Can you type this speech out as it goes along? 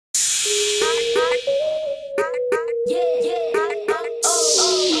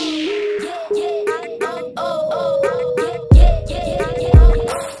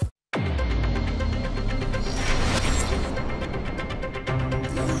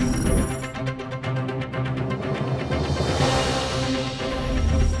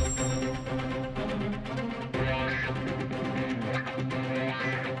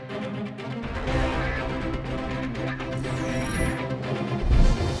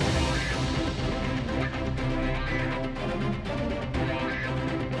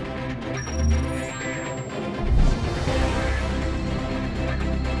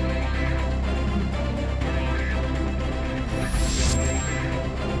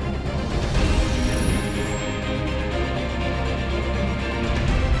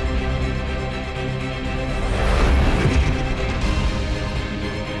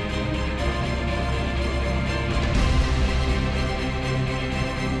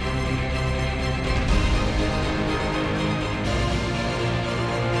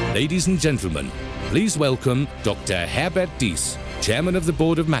Ladies and gentlemen, please welcome Dr. Herbert Diess, Chairman of the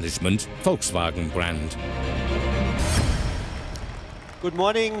Board of Management, Volkswagen brand. Good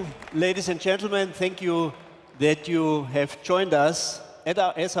morning, ladies and gentlemen. Thank you that you have joined us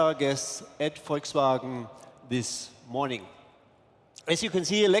as our guests at Volkswagen this morning. As you can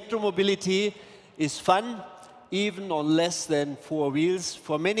see, electromobility is fun, even on less than 4 wheels.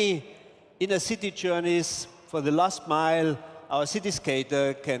 For many inner city journeys, for the last mile, our city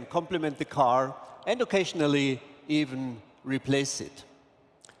skater can complement the car and occasionally even replace it,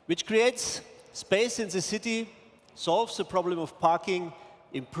 which creates space in the city, solves the problem of parking,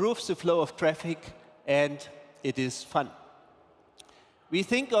 improves the flow of traffic, and it is fun. We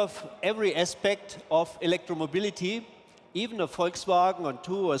think of every aspect of electromobility. Even a Volkswagen on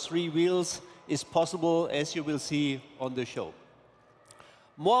 2 or 3 wheels is possible, as you will see on the show.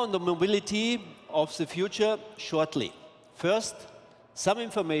 More on the mobility of the future shortly. First, some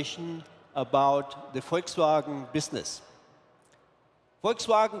information about the Volkswagen business.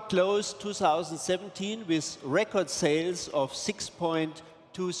 Volkswagen closed 2017 with record sales of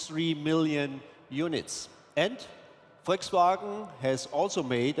 6.23 million units. And Volkswagen has also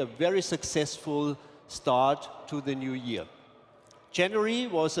made a very successful start to the new year. January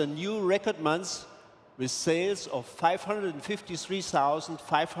was a new record month with sales of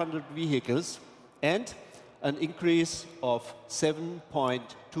 553,500 vehicles and an increase of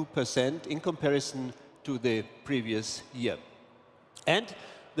 7.2% in comparison to the previous year. And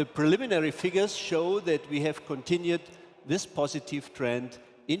the preliminary figures show that we have continued this positive trend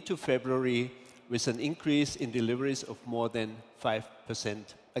into February with an increase in deliveries of more than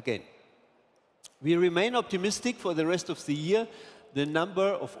 5% again. We remain optimistic for the rest of the year. The number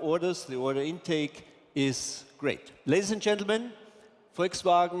of orders, the order intake is great. Ladies and gentlemen,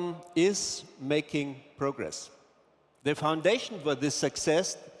 Volkswagen is making progress. The foundation for this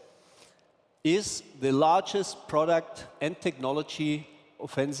success is the largest product and technology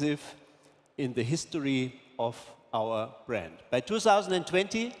offensive in the history of our brand. By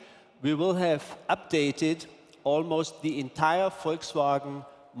 2020, we will have updated almost the entire Volkswagen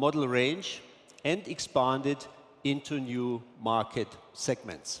model range and expanded into new market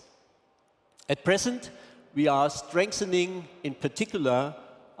segments. At present, we are strengthening, in particular,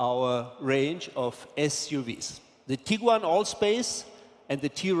 our range of SUVs. The Tiguan Allspace and the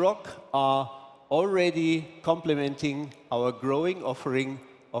T-Roc are already complementing our growing offering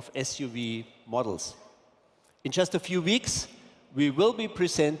of SUV models. In just a few weeks, we will be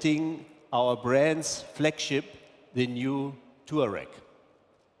presenting our brand's flagship, the new Touareg.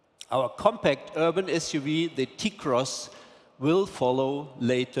 Our compact urban SUV, the T-Cross, will follow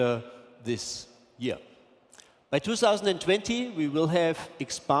later this year. By 2020, we will have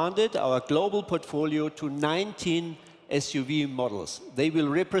expanded our global portfolio to 19 SUV models. They will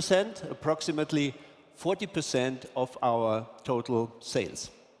represent approximately 40% of our total sales.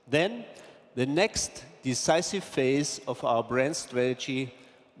 Then, the next decisive phase of our brand strategy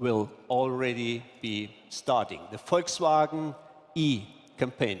will already be starting, the Volkswagen I.D.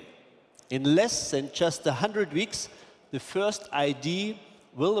 campaign. In less than just 100 weeks, the first ID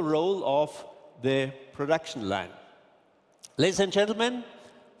will roll off the production line. Ladies and gentlemen,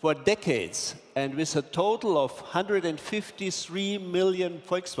 for decades and with a total of 153 million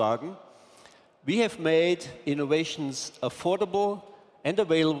Volkswagen, we have made innovations affordable and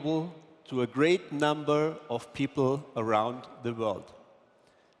available to a great number of people around the world.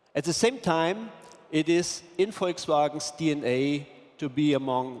 At the same time, it is in Volkswagen's DNA to be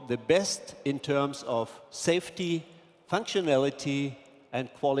among the best in terms of safety, functionality,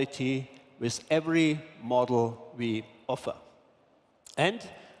 and quality with every model we offer. And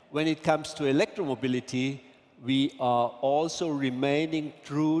when it comes to electromobility, we are also remaining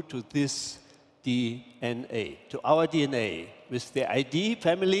true to this DNA, to our DNA. With the ID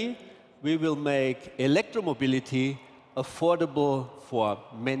family, we will make electromobility affordable for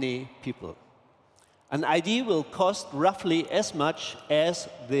many people. An ID will cost roughly as much as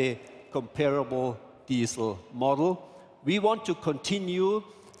the comparable diesel model. We want to continue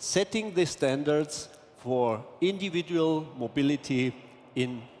setting the standards for individual mobility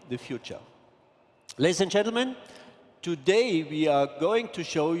in the future. Ladies and gentlemen, today we are going to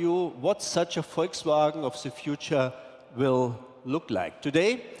show you what such a Volkswagen of the future will look like.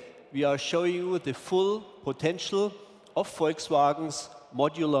 Today, we are showing you the full potential of Volkswagen's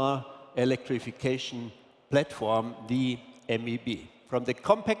modular electrification platform, the MEB. From the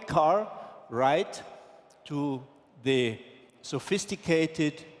compact car right to the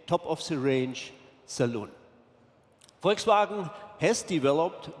sophisticated, top-of-the-range saloon. Volkswagen has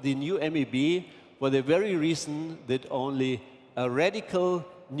developed the new MEB for the very reason that only a radical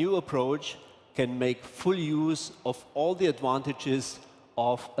new approach can make full use of all the advantages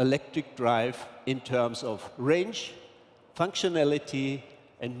of electric drive in terms of range, functionality,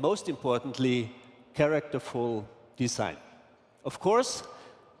 and most importantly, characterful design. Of course,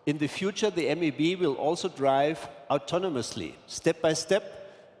 in the future, the MEB will also drive autonomously. Step by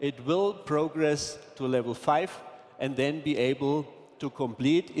step, it will progress to level 5 and then be able to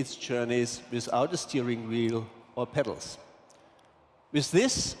complete its journeys without a steering wheel or pedals. With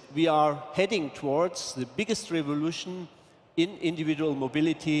this, we are heading towards the biggest revolution in individual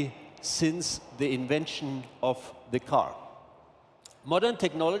mobility since the invention of the car. Modern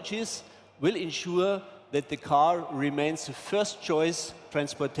technologies will ensure that the car remains the first choice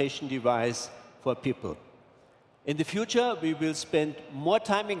transportation device for people. In the future, we will spend more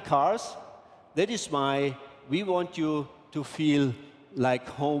time in cars. That is why we want you to feel like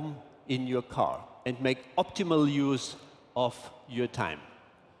home in your car and make optimal use of your time.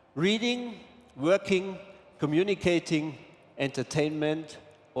 Reading, working, communicating, entertainment,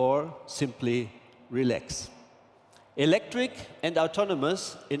 or simply relax. Electric and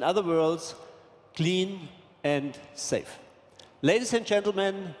autonomous, in other words, clean and safe. Ladies and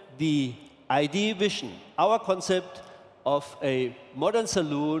gentlemen, the ID Vision, our concept of a modern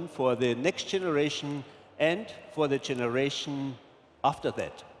saloon for the next generation and for the generation after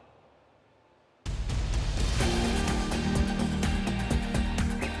that.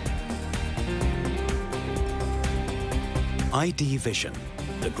 ID Vision,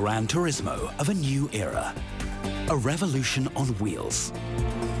 the Gran Turismo of a new era. A revolution on wheels.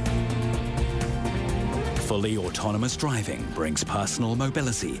 Fully autonomous driving brings personal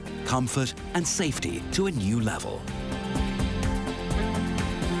mobility, comfort, and safety to a new level.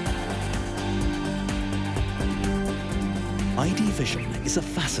 ID Vision is a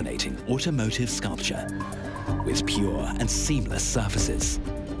fascinating automotive sculpture with pure and seamless surfaces.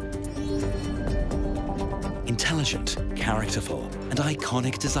 Intelligent, characterful, and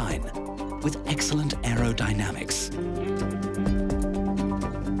iconic design with excellent aerodynamics.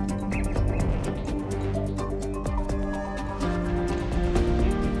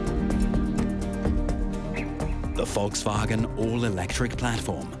 The Volkswagen all-electric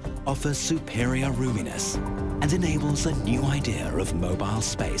platform offers superior roominess and enables a new idea of mobile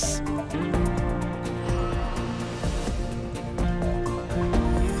space.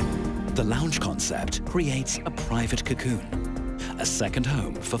 The lounge concept creates a private cocoon, a second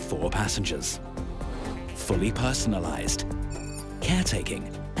home for 4 passengers. Fully personalized,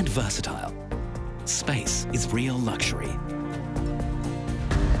 caretaking, and versatile. Space is real luxury.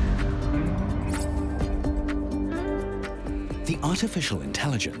 The artificial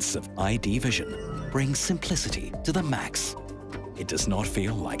intelligence of ID Vision brings simplicity to the max. It does not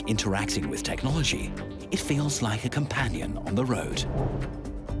feel like interacting with technology. It feels like a companion on the road.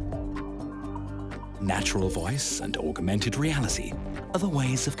 Natural voice and augmented reality are the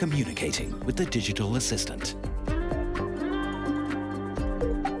ways of communicating with the digital assistant.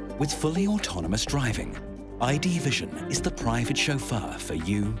 With fully autonomous driving, ID Vision is the private chauffeur for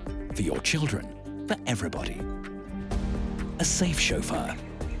you, for your children, for everybody. A safe chauffeur,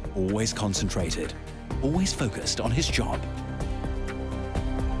 always concentrated, always focused on his job.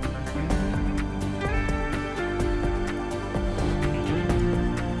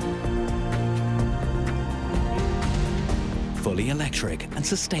 Fully electric and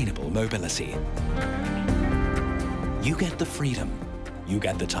sustainable mobility. You get the freedom. You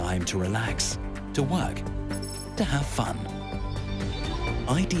get the time to relax, to work, to have fun.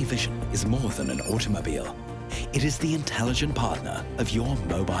 ID Vision is more than an automobile. It is the intelligent partner of your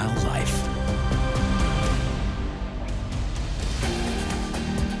mobile life.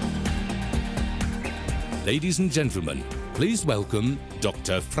 Ladies and gentlemen, please welcome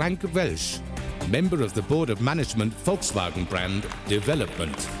Dr. Frank Welsch, member of the Board of Management Volkswagen brand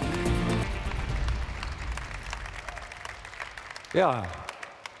development. Yeah,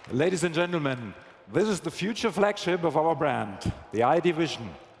 ladies and gentlemen, this is the future flagship of our brand, the ID Vision.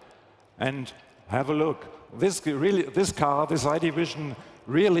 And have a look. This car, this ID Vision,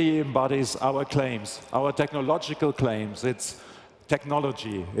 really embodies our claims, our technological claims. It's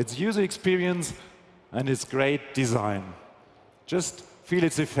technology, it's user experience, and it's great design. Just feel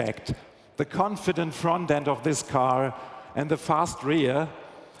its effect. The confident front end of this car and the fast rear,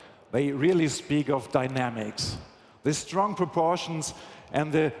 they really speak of dynamics. The strong proportions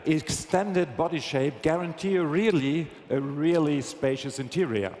and the extended body shape guarantee a really spacious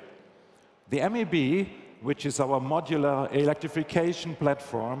interior. The MEB, which is our modular electrification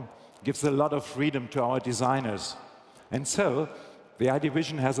platform, gives a lot of freedom to our designers. And so, the ID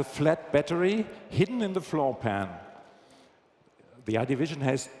Vision has a flat battery hidden in the floor pan. The ID Vision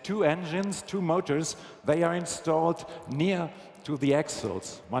has two engines, two motors. They are installed near to the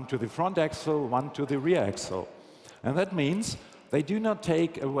axles, one to the front axle, one to the rear axle. And that means they do not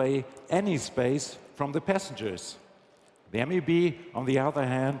take away any space from the passengers. The MEB, on the other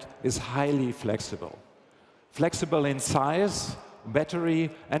hand, is highly flexible. Flexible in size,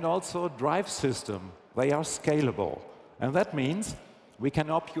 battery, and also drive system. They are scalable. And that means we can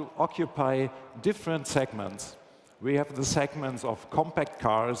occupy different segments. We have the segments of compact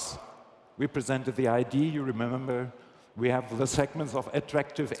cars. We presented the ID, you remember. We have the segments of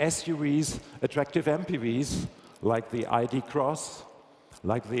attractive SUVs, attractive MPVs, like the ID Cross,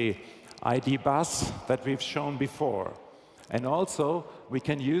 like the ID Bus that we've shown before. And also, we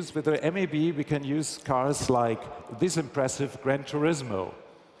can use, with the MEB, we can use cars like this impressive Gran Turismo.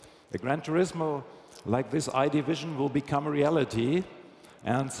 The Gran Turismo, like this ID Vision, will become a reality.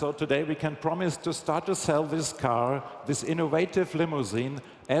 And so today we can promise to start to sell this car, this innovative limousine,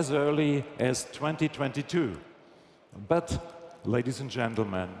 as early as 2022. But, ladies and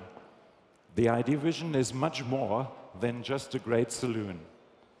gentlemen, the ID Vision is much more than just a great saloon.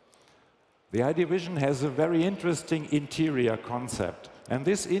 The ID Vision has a very interesting interior concept. And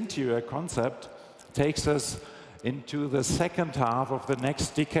this interior concept takes us into the second half of the next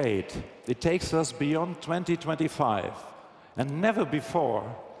decade. It takes us beyond 2025. And never before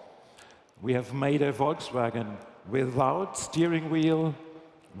we have made a Volkswagen without steering wheel,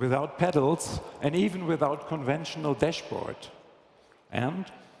 without pedals, and even without conventional dashboard. And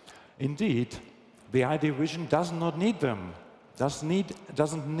indeed, the ID Vision does not need them,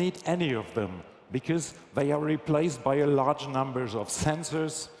 doesn't need any of them, because they are replaced by a large number of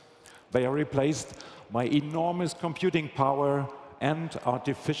sensors, they are replaced by enormous computing power and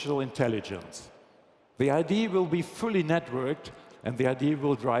artificial intelligence. The ID will be fully networked, and the ID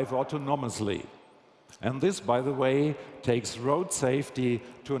will drive autonomously. And this, by the way, takes road safety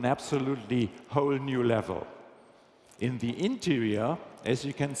to an absolutely whole new level. In the interior, as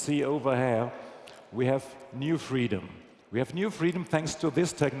you can see over here, we have new freedom. We have new freedom thanks to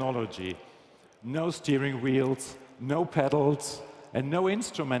this technology. No steering wheels, no pedals, and no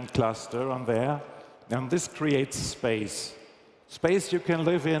instrument cluster on there. And this creates space. Space you can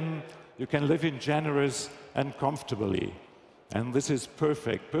live in generous and comfortably. And this is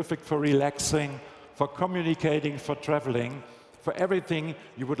perfect. Perfect for relaxing, for communicating, for traveling, for everything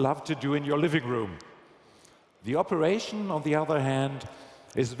you would love to do in your living room. The operation, on the other hand,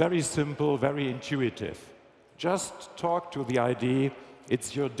 is very simple, very intuitive. Just talk to the ID.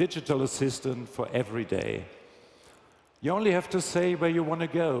 It's your digital assistant for every day. You only have to say where you want to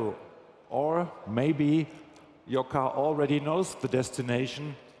go. Or maybe your car already knows the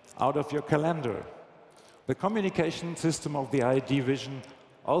destination out of your calendar. The communication system of the ID Vision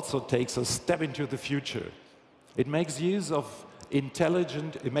also takes a step into the future. It makes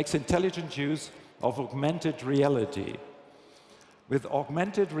intelligent use of augmented reality. With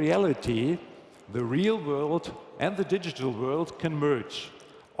augmented reality, the real world and the digital world can merge.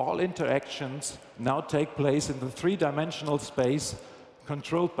 All interactions now take place in the three-dimensional space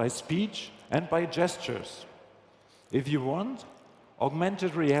controlled by speech and by gestures. If you want,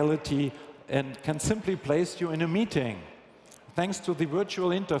 augmented reality can simply place you in a meeting. Thanks to the virtual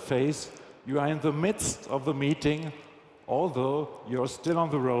interface, you are in the midst of the meeting, although you're still on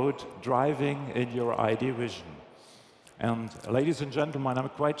the road driving in your ID Vision. And ladies and gentlemen, I'm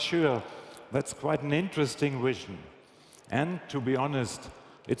quite sure that's quite an interesting vision. And to be honest,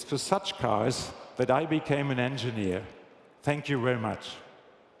 it's for such cars that I became an engineer. Thank you very much.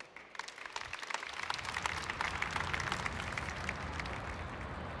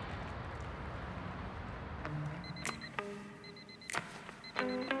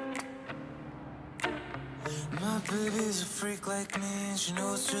 My baby's a freak like me, and she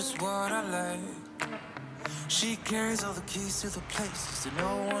knows just what I like. She carries all the keys to the places that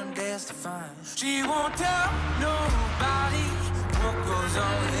no one dares to find. She won't tell nobody what goes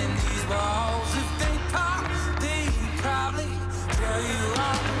on within these walls. If they talk, they probably tell you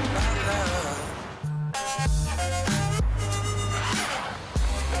all about love.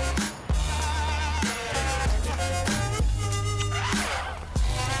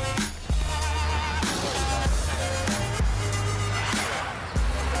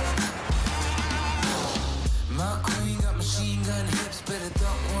 Machine gun hips, but I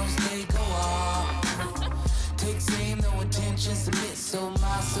don't want to stay go off. Takes aim, no intentions to miss, so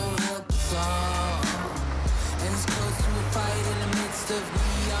my soul help us all. And it's close to a fight in the midst of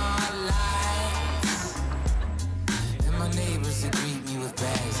neon lights. And my neighbors that greet me with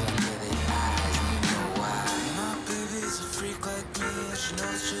bags under their eyes, and you know why. My baby's a freak like me, and she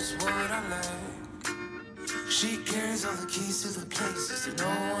knows just what I like. She carries all the keys to the places that no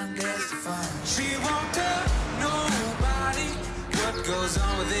one dares to find. She won't tell nobody what goes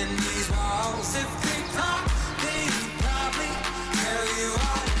on within these walls. If they talk, they probably tell you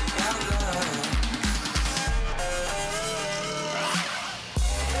all about love.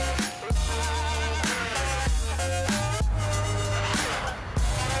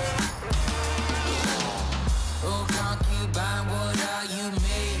 Oh, concubine, what are you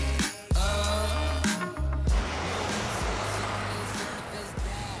made of?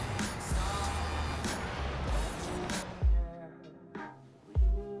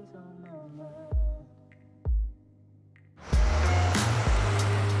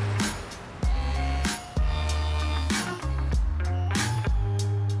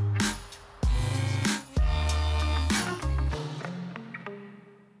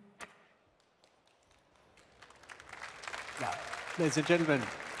 Ladies and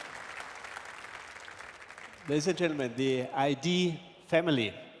gentlemen, the ID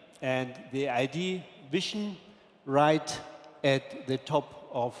family and the ID Vision right at the top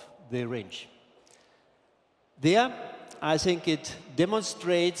of the range. There, I think it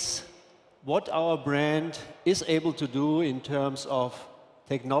demonstrates what our brand is able to do in terms of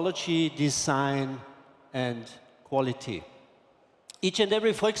technology, design, and quality. Each and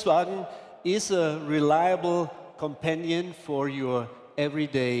every Volkswagen is a reliable companion for your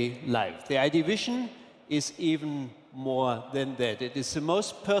everyday life. The ID Vision is even more than that. It is the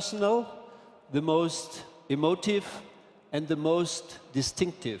most personal, the most emotive, and the most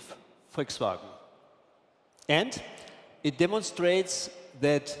distinctive Volkswagen. And it demonstrates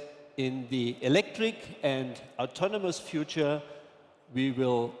that in the electric and autonomous future, we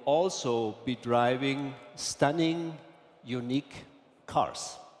will also be driving stunning, unique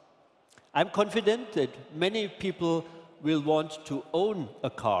cars. I'm confident that many people will want to own a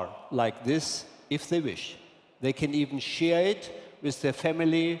car like this if they wish. They can even share it with their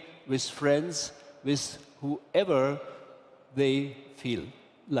family, with friends, with whoever they feel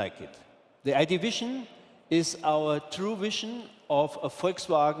like it. The ID Vision is our true vision of a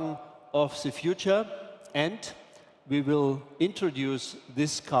Volkswagen of the future, and we will introduce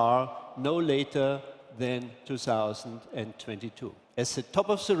this car no later than 2022 as the top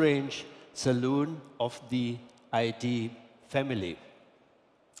of the range saloon of the ID family.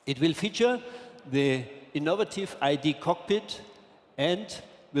 It will feature the innovative ID cockpit and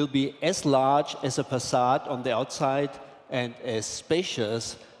will be as large as a Passat on the outside and as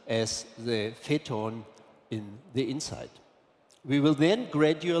spacious as the Phaeton in the inside. We will then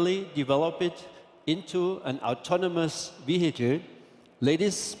gradually develop it into an autonomous vehicle.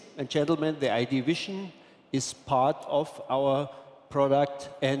 Ladies and gentlemen, the ID Vision is part of our product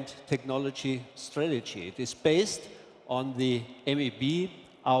and technology strategy. It is based on the MEB,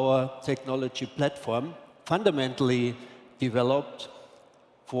 our technology platform, fundamentally developed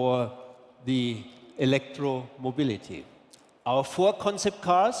for the electromobility. Our 4 concept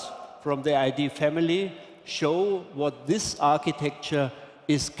cars from the ID family show what this architecture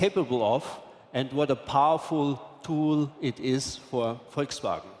is capable of and what a powerful tool it is for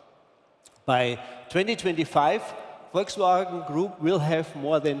Volkswagen. By 2025, Volkswagen Group will have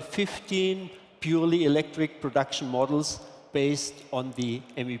more than 15 purely electric production models based on the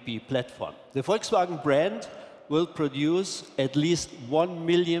MEB platform. The Volkswagen brand will produce at least 1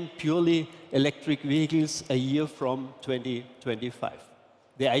 million purely electric vehicles a year from 2025.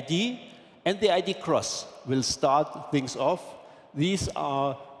 The ID and the ID Cross will start things off. These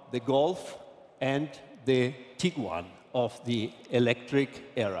are the Golf and the Tiguan of the electric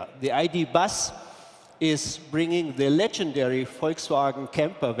era. The ID Bus is bringing the legendary Volkswagen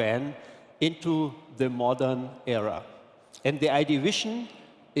camper van into the modern era. And the ID Vision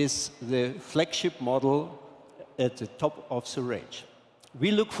is the flagship model at the top of the range. We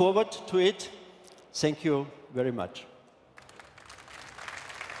look forward to it. Thank you very much.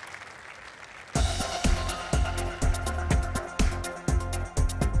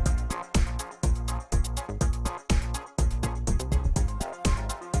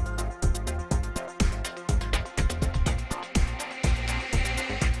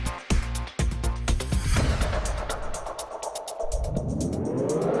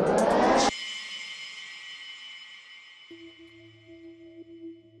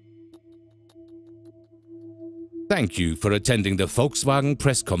 Thank you for attending the Volkswagen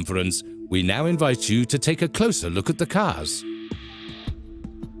press conference. We now invite you to take a closer look at the cars.